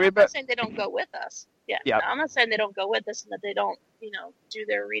 I'm not saying they don't go with us. Yeah. No, I'm not saying they don't go with us and that they don't, do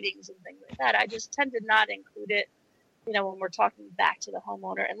their readings and things like that. I just tend to not include it, when we're talking back to the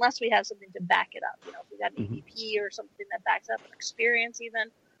homeowner, unless we have something to back it up. If we got an EVP or something that backs up an experience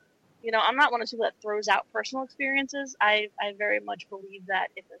even. I'm not one of those people that throws out personal experiences. I very much believe that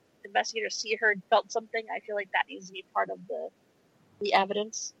if an investigator heard, felt something, I feel like that needs to be part of the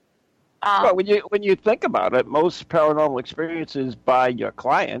evidence. Well, when you think about it, most paranormal experiences by your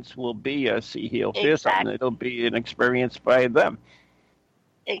clients will be a see, heal, fear something. It'll be an experience by them.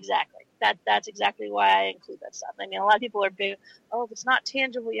 Exactly. that's exactly why I include that stuff. I mean, a lot of people are big, oh, if it's not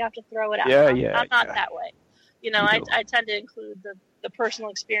tangible, you have to throw it out. Yeah, I'm not that way. You know, I tend to include the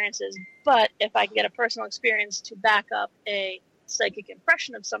personal experiences, but if I can get a personal experience to back up a psychic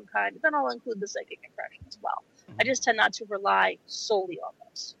impression of some kind, then I'll include the psychic impression as well. I just tend not to rely solely on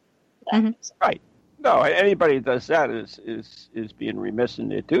those. Right. No, anybody who does that is being remiss in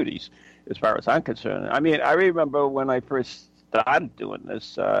their duties, as far as I'm concerned. I mean, I remember when I first started doing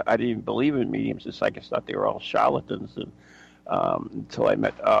this, I didn't even believe in mediums and psychics. Thought they were all charlatans, and until I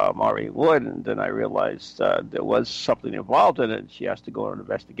met Maury Wood, and then I realized there was something involved in it, and she has to go on an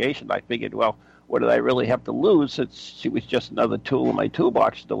investigation. I figured, well, what did I really have to lose? She was just another tool in my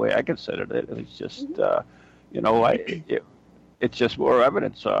toolbox, the way I considered it. It was just, you know, it's just more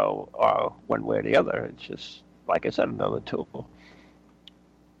evidence one way or the other. It's just, like I said, another tool.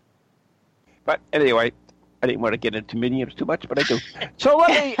 But anyway, I didn't want to get into mediums too much, but I do. So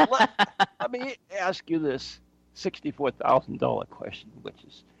let me ask you this $64,000 question, which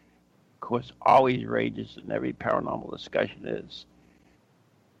is, of course, always rages in every paranormal discussion is,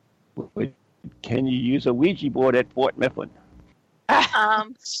 can you use a Ouija board at Fort Mifflin? I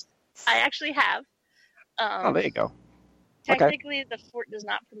actually have. There you go. Technically, the fort does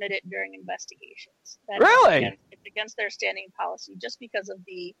not permit it during investigations. Really? It's against their standing policy, just because of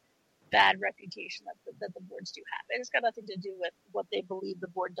the bad reputation that the boards do have. It's got nothing to do with what they believe the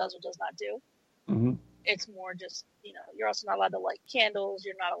board does or does not do. Mm-hmm. It's more just, you know, you're also not allowed to light candles.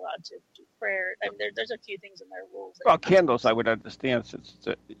 You're not allowed to do prayer. I mean, there's a few things in their rules. Well, candles I would understand, since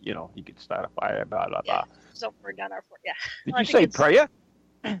you know, you could start a fire, blah blah blah. So we're down our fort. Yeah. Did you say prayer?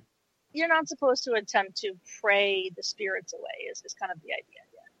 You're not supposed to attempt to pray the spirits away. Is kind of the idea.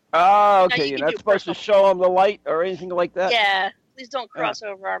 Yeah. Oh, okay. You're not supposed to show them the light or anything like that. Yeah. Please don't cross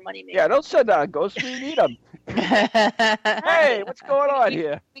over our money maker. Yeah, don't send ghosts. We need them. Hey, what's going on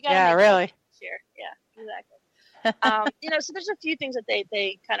here? We gotta really. Here. Yeah, exactly. You know, so there's a few things that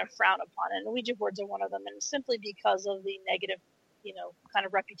they kind of frown upon, and Ouija boards are one of them, and it's simply because of the negative, you know, kind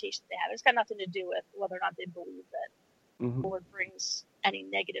of reputation they have. It's got nothing to do with whether or not they believe that the board brings any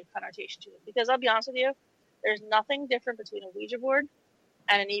negative connotation to it. Because I'll be honest with you, there's nothing different between a Ouija board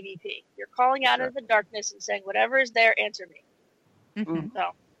and an EVP. You're calling out of the darkness and saying, whatever is there, answer me.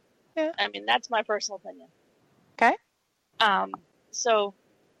 So, I mean, that's my personal opinion. Okay. So,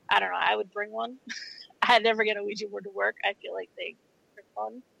 I don't know. I would bring one. I'd never get a Ouija board to work. I feel like they're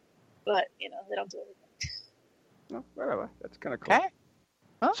fun, but you know, they don't do anything. No, whatever. That's kind of cool. Okay.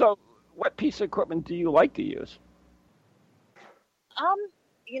 Well. So, what piece of equipment do you like to use?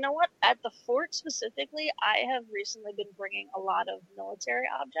 You know what? At the fort specifically, I have recently been bringing a lot of military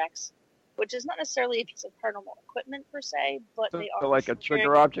objects, which is not necessarily a piece of paranormal equipment per se, but they are like a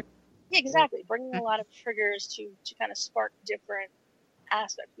trigger object. Yeah, exactly. Bringing a lot of triggers to kind of spark different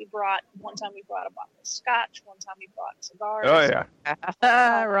aspects. One time we brought a bottle of scotch. One time we brought cigars. Oh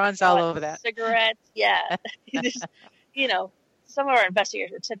yeah. Ron's all over that. Cigarettes. Yeah. Just, you know, some of our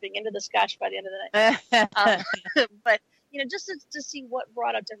investigators were tipping into the scotch by the end of the night. But you know, just to see what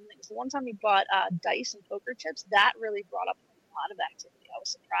brought up different things. The one time we bought dice and poker chips, that really brought up a lot of activity. I was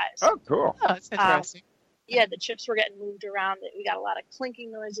surprised. Oh, cool. Oh, that's interesting. Yeah, the chips were getting moved around. We got a lot of clinking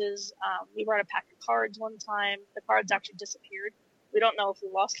noises. We brought a pack of cards one time. The cards actually disappeared. We don't know if we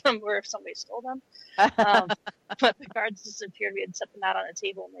lost them or if somebody stole them. But the cards disappeared. We had set them out on a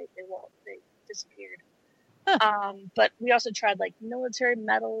table and they disappeared. But we also tried like military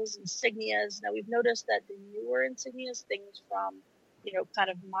medals, insignias. Now we've noticed that the newer insignias, things from, you know, kind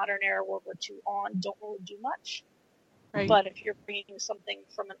of modern era World War II on, don't really do much. Right. But if you're bringing something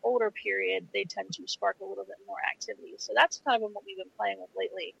from an older period, they tend to spark a little bit more activity. So that's kind of what we've been playing with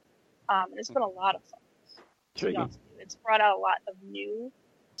lately. And it's been a lot of fun. It's brought out a lot of new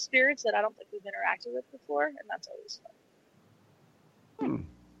spirits that I don't think we've interacted with before, and that's always fun.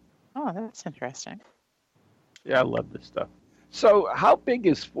 Oh, that's interesting. Yeah, I love this stuff. So how big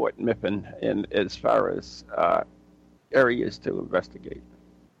is Fort Mifflin as far as areas to investigate?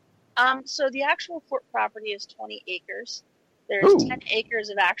 So the actual fort property is 20 acres. There's 10 acres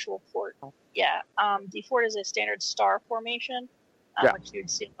of actual fort. Yeah. The fort is a standard star formation, which you'd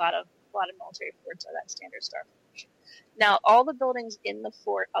see a lot of military forts are that standard star formation. Now, all the buildings in the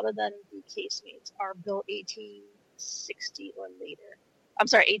fort, other than the casemates, are built 1860 or later. I'm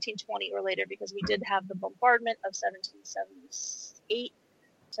sorry, 1820 or later, because we did have the bombardment of 1778,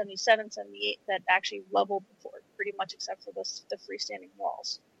 77, 78 that actually leveled the fort pretty much, except for the freestanding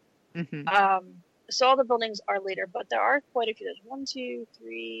walls. So all the buildings are later, but there are quite a few. There's 1, 2,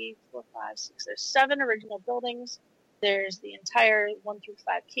 3, 4, 5, 6. There's 7 original buildings. There's the entire 1 through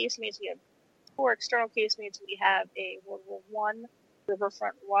 5 casemates. We have 4 external casemates. We have a World War I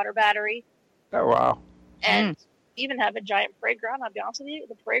riverfront water battery, Oh, wow. and even have a giant parade ground. I'll be honest with you,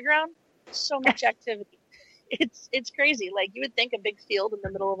 the parade ground, so much activity. It's crazy. Like, you would think a big field in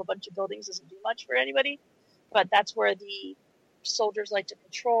the middle of a bunch of buildings doesn't do much for anybody, but that's where the soldiers like to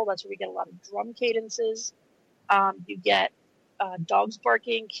patrol. That's where we get a lot of drum cadences. You get dogs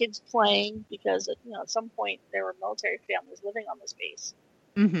barking, kids playing, because at some point there were military families living on this base.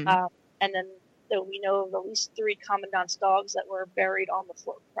 Mm-hmm. And then we know of at least 3 commandant's dogs that were buried on the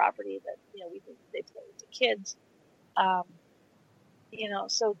fort property that we think they play with the kids.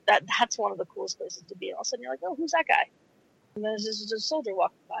 So that's one of the coolest places to be. And all of a sudden you're like, oh, who's that guy? And then there's just a soldier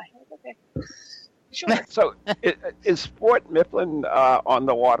walking by. I'm like, okay, sure. So is Fort Mifflin on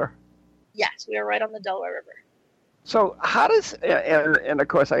the water? Yes, we are right on the Delaware River. So how does, and of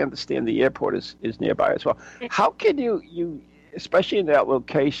course I understand the airport is nearby as well. How can you especially in that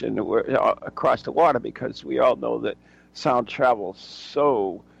location across the water, because we all know that sound travels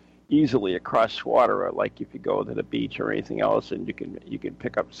so easily across water, like if you go to the beach or anything else, and you can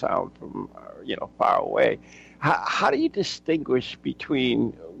pick up sound from far away. How do you distinguish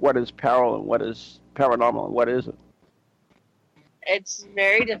between what is paranormal and what isn't? It's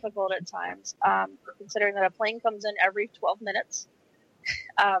very difficult at times, considering that a plane comes in every 12 minutes.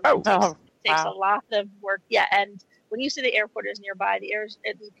 It takes a lot of work. Yeah, and when you say the airport is nearby, the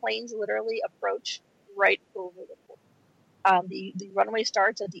planes literally approach right over the fort. The runway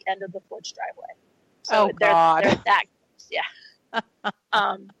starts at the end of the fort's driveway. So God. They're that close, yeah.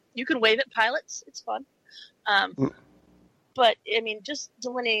 You can wave at pilots. It's fun. But, I mean, just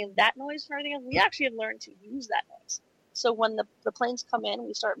delineating that noise from everything else, we actually have learned to use that noise. So when the planes come in,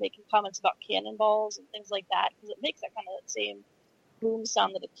 we start making comments about cannonballs and things like that, because it makes that kind of same boom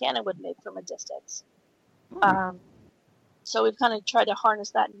sound that a cannon would make from a distance. So we've kind of tried to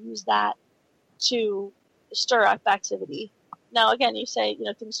harness that and use that to stir up activity. Now, again, you say,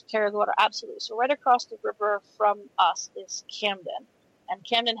 things carry the water. Absolutely. So right across the river from us is Camden. And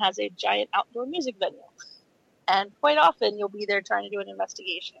Camden has a giant outdoor music venue. And quite often you'll be there trying to do an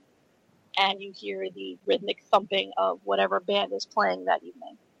investigation. And you hear the rhythmic thumping of whatever band is playing that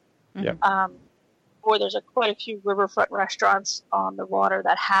evening. Yeah. Or there's quite a few riverfront restaurants on the water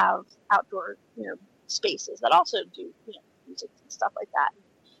that have outdoor, spaces that also do, music and stuff like that.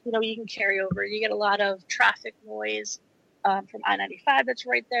 You can carry over. You get a lot of traffic noise from I-95 that's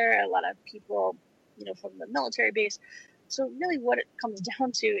right there. A lot of people, from the military base. So really what it comes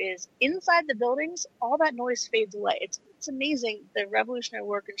down to is inside the buildings, all that noise fades away. It's amazing the Revolutionary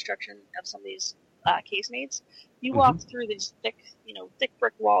War construction of some of these casemates. You walk through these thick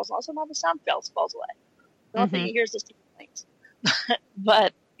brick walls, and also all the sound falls away. The only thing you hear is the stupid planes.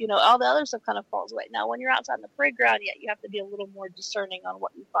 But, all the other stuff kind of falls away. Now, when you're outside in the parade ground, you have to be a little more discerning on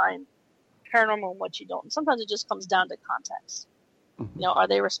what you find paranormal and what you don't. And sometimes it just comes down to context. Are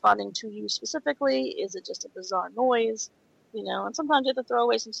they responding to you specifically? Is it just a bizarre noise? And sometimes you have to throw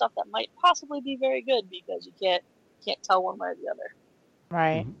away some stuff that might possibly be very good because you can't tell one way or the other.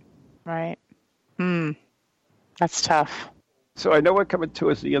 Right. Right. That's tough. So I know we're coming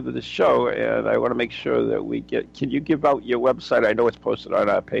towards the end of the show, and I want to make sure that can you give out your website? I know it's posted on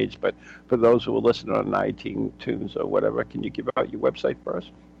our page, but for those who are listening on iTunes or whatever, can you give out your website for us?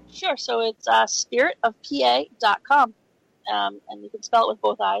 Sure. So it's spiritofpa.com, and you can spell it with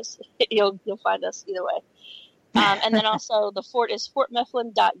both I's. You'll find us either way. And then also the fort is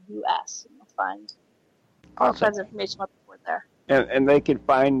fortmifflin.us, and you'll find all kinds of information about the fort there. And they can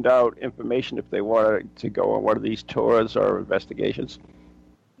find out information if they want to go on one of these tours or investigations?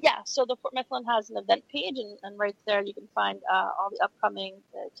 Yeah, so the Fort Mifflin has an event page, and right there you can find all the upcoming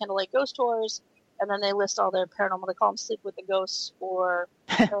Candlelight Ghost Tours, and then they list all their paranormal, they call them Sleep with the Ghosts or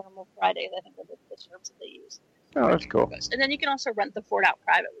Paranormal Fridays, I think are the terms that they use. Oh, that's cool. And then you can also rent the fort out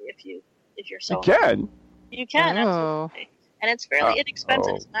privately if you're so... You can? You can, absolutely. And it's fairly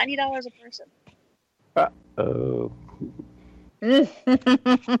inexpensive. It's $90 a person. Uh-oh. Did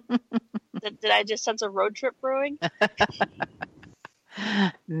I just sense a road trip brewing?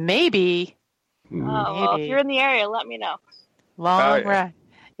 Maybe. Well, if you're in the area, let me know. Long ride.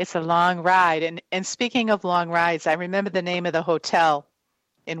 It's a long ride. And speaking of long rides, I remember the name of the hotel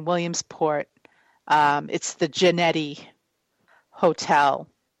in Williamsport. It's the Genetti Hotel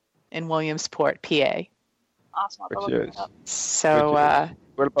in Williamsport, PA. Awesome. So,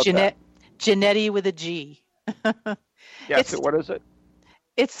 what about that? Genetti with a G. Yeah, so what is it?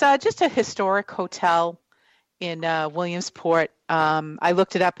 It's just a historic hotel in Williamsport. I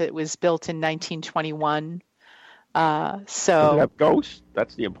looked it up. It was built in 1921. Does it have ghosts?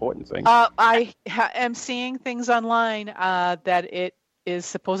 That's the important thing. I am seeing things online that it is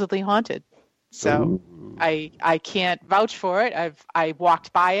supposedly haunted. So I can't vouch for it. I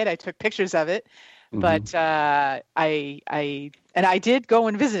walked by it. I took pictures of it, but I did go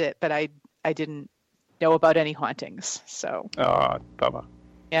and visit it, but I didn't know about any hauntings. So bummer.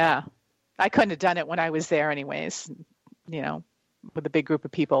 Yeah, I couldn't have done it when I was there, anyways. With a big group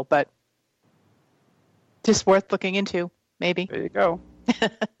of people, but just worth looking into, maybe. There you go.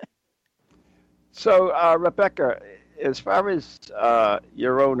 So, Rebecca, as far as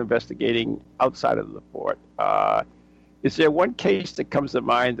your own investigating outside of the fort, is there one case that comes to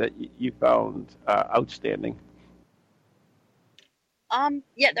mind that you found outstanding?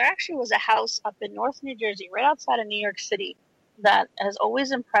 Yeah, there actually was a house up in North New Jersey, right outside of New York City, that has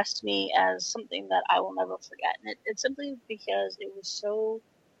always impressed me as something that I will never forget. And it's simply because it was so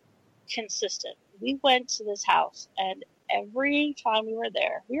consistent. We went to this house, and every time we were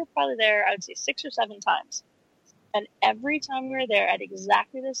there, we were probably there, I would say 6 or 7 times. And every time we were there at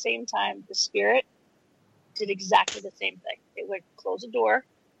exactly the same time, the spirit did exactly the same thing. It would close a door.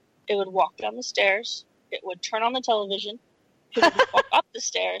 It would walk down the stairs. It would turn on the television. It would walk up the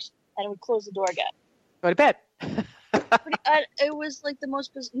stairs, and it would close the door again. Go to bed. It was like the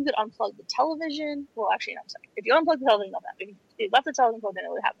most bizarre. You could unplug the television. Well, actually, no, I'm sorry. If you unplug the television, not that. If you left the television plugged in,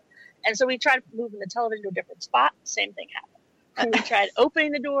 it would happen. And so we tried moving the television to a different spot. Same thing happened. And we tried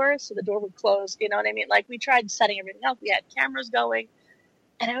opening the door so the door would close. You know what I mean? Like, we tried setting everything up. We had cameras going.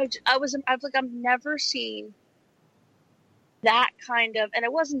 And I was like, I've never seen that kind of, and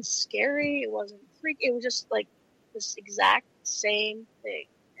it wasn't scary. It wasn't freaky. It was just like this exact same thing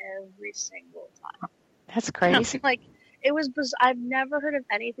every single time. That's crazy. Like, it was I've never heard of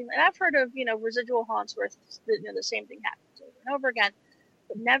anything. And I've heard of, residual haunts where the same thing happens over and over again,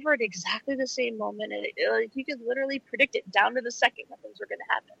 but never at exactly the same moment. And you could literally predict it down to the second when things were going to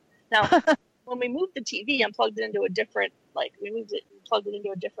happen. Now, when we moved the TV and plugged it into a different, plugged it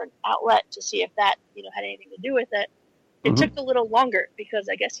into a different outlet to see if that, had anything to do with it. It took a little longer because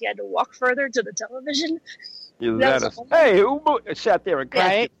I guess he had to walk further to the television. Hey, who sat there and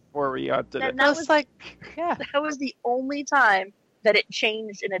cried before we did it? That was like, that was the only time that it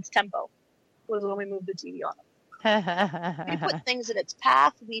changed in its tempo, was when we moved the TV on it. We put things in its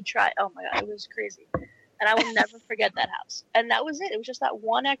path. We tried. Oh my God, it was crazy. And I will never forget that house. And that was it. It was just that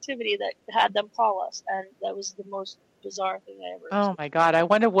one activity that had them call us, and that was the most bizarre thing I ever Oh my God, I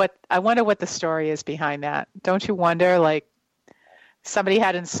wonder what the story is behind that. Don't you wonder, like, somebody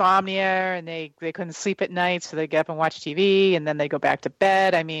had insomnia and they couldn't sleep at night, so they get up and watch TV, and then they go back to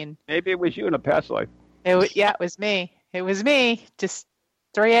bed. I mean, maybe it was you in a past life. It was me. It was me. Just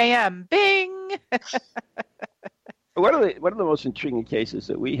 3 a.m. Bing. One of the most intriguing cases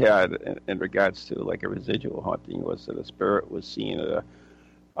that we had in regards to like a residual haunting was that a spirit was seen at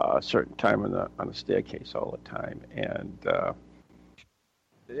a certain time on the staircase all the time, and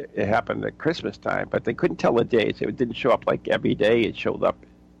it happened at Christmas time, but they couldn't tell the days. It didn't show up like every day. It showed up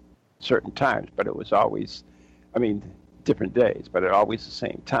certain times, but it was always, different days, but it always the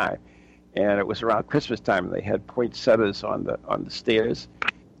same time. And it was around Christmas time, and they had poinsettias on the stairs,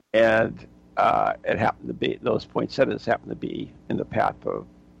 and it happened to be, those poinsettias happened to be in the path of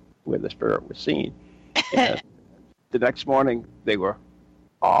where the spirit was seen. And the next morning, they were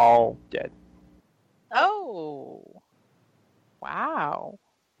all dead. Oh, wow.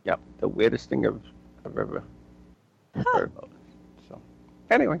 Yep, the weirdest thing I've ever heard about. So,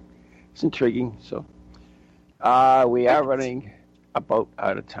 anyway, it's intriguing. So, we are running about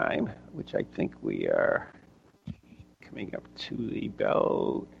out of time, which I think we are coming up to the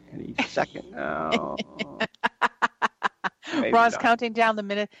bell any second now. Ron's counting down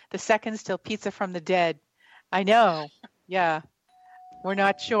the seconds till pizza from the dead. I know. Yeah. We're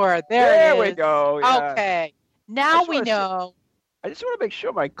not sure. There we go. Yeah. Okay. Now we know. I just want to make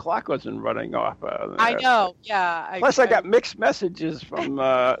sure my clock wasn't running off. I know. Yeah. Plus, I got mixed messages from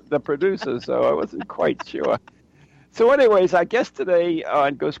the producers, so I wasn't quite sure. So anyways, our guest today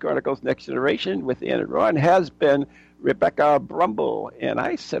on Ghost Chronicles Next Generation with Ann and Ron has been Rebecca Brumble, and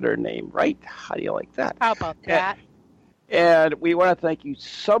I said her name right. How do you like that? How about that? And we want to thank you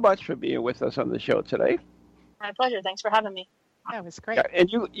so much for being with us on the show today. My pleasure. Thanks for having me. That was great. Yeah, and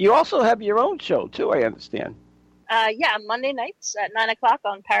you also have your own show, too, I understand. Yeah, Monday nights at 9 o'clock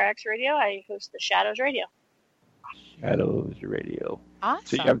on Parax Radio, I host the Shadows Radio. Shadows Radio.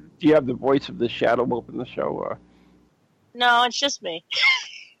 Awesome. So do you have the voice of the shadow open the show? Or? No, it's just me.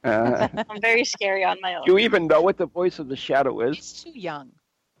 I'm very scary on my own. Do you even know what the voice of the shadow is? She's too young.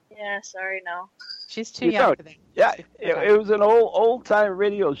 Yeah, sorry, no. She's too young for that. Yeah, it was an old-time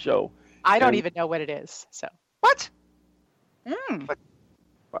radio show. I don't even know what it is. So what? Mm.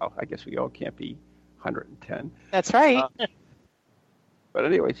 Well, I guess we all can't be 110. That's right. But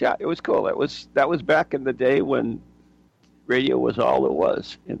anyways, yeah, it was cool. That was back in the day when radio was all it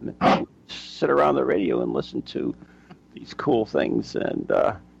was, and sit around the radio and listen to these cool things. And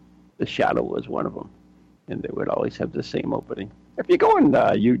The Shadow was one of them, and they would always have the same opening. If you go on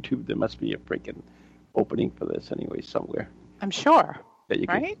YouTube, there must be a freaking opening for this anyway somewhere. I'm sure. That you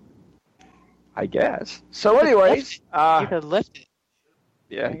right? I guess. So, anyways, you could lift it.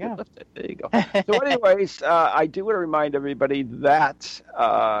 Yeah, you could lift it. There you go. So, anyways, I do want to remind everybody that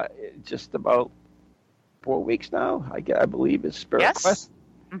just about 4 weeks now, I believe, is Spirit Quest.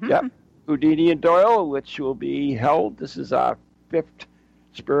 Mm-hmm. Yep. Houdini and Doyle, which will be held. This is our 5th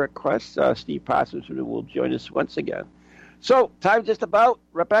Spirit Quest. Steve Parsons will join us once again. So, time just about.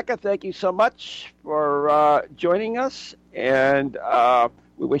 Rebecca, thank you so much for joining us, and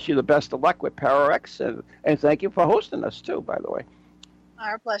we wish you the best of luck with PowerX, and thank you for hosting us, too, by the way.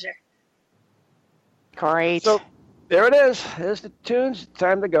 Our pleasure. Great. So, there it is. There's the tunes.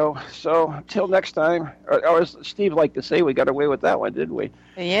 Time to go. So, until next time, or as Steve liked to say, we got away with that one, didn't we?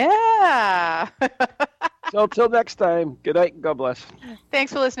 Yeah. So, until next time, good night and God bless.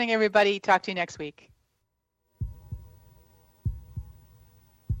 Thanks for listening, everybody. Talk to you next week.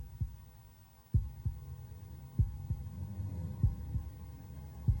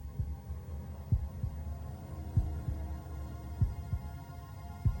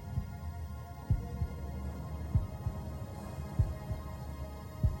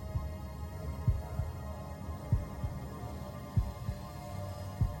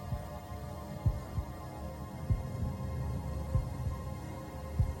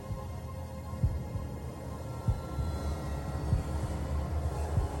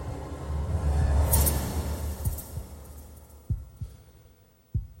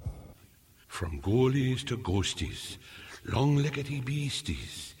 From ghoulies to ghosties, long-leggedy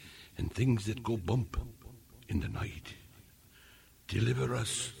beasties, and things that go bump in the night. Deliver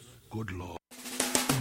us, good Lord.